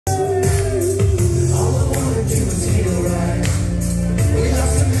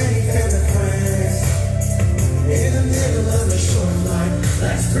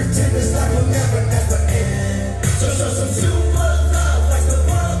Let's pretend this life will never ever end. So show some super love like the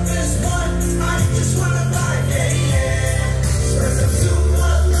world is one. I just wanna vibe, yeah, yeah. Spread some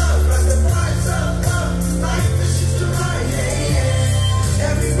super love like the vibes of love. Life is just a ride, yeah, yeah.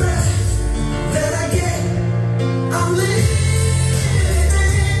 Every breath that I get, I'm living.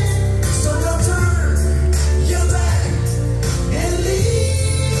 So don't turn your back and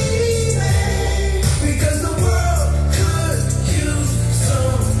leave me, because the world could use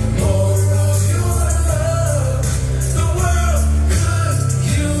some more of your love. The world could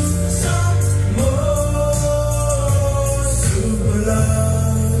use some more super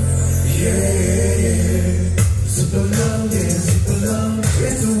love. Yeah, yeah. Super love, yeah, super love.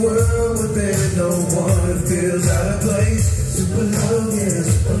 It's a world where there's no one feels out of place. Super love, yeah,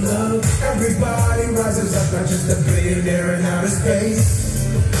 super love. Everybody rises up, not just a billionaire in outer space.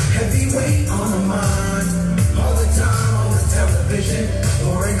 Heavy weight on the mind, all the time on the television.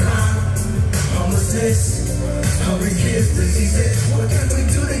 Boring crime, homelessness, hungry kids, diseases. What can we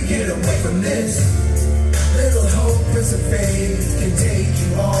do to get away from this? Little hope and some faith can take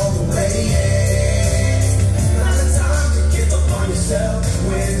you all the way, yeah. Not a time to give up on yourself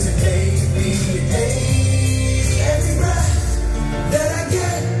when today could be your day. Every breath that I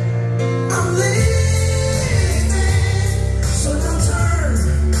get, I'm living. So don't turn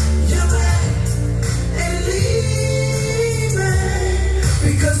your back and leave me,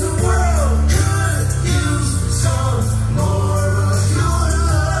 because the world could use some more of your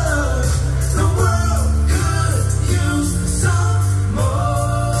love. The world could use some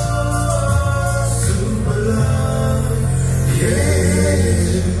more super love. Yeah.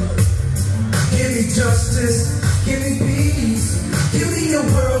 Give me justice, give me peace, give me a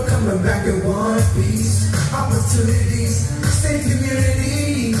world coming back in one piece. Opportunities, safe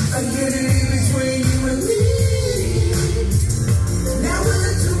community, a unity between you and me. Now is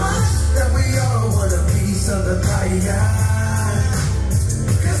it too much that we all want a piece of the pie?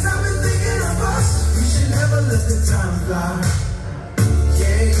 Cause I've been thinking of us, we should never let the time fly.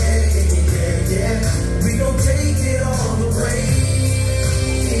 Yeah, yeah, yeah, yeah, yeah. We gon' take it all the way.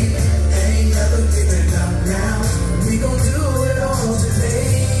 Ain't never giving up now. We gon' do it all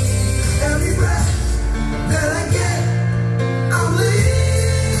today. Every breath that I get, I'm living.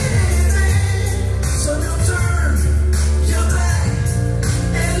 So don't turn your back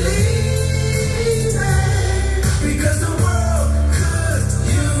and leave me, because the world could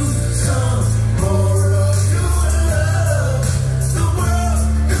use some more of your love. The world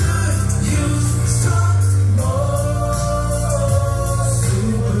could use some more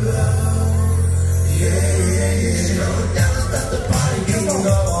super love. Yeah, yeah, yeah. Go down and let the party go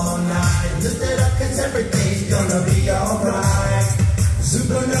all night. Lift it up, cause everything's gonna be alright.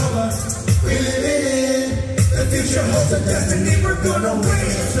 Supernova, we live it in. The future holds a destiny, we're gonna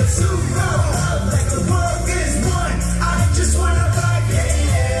win. Super love like the world is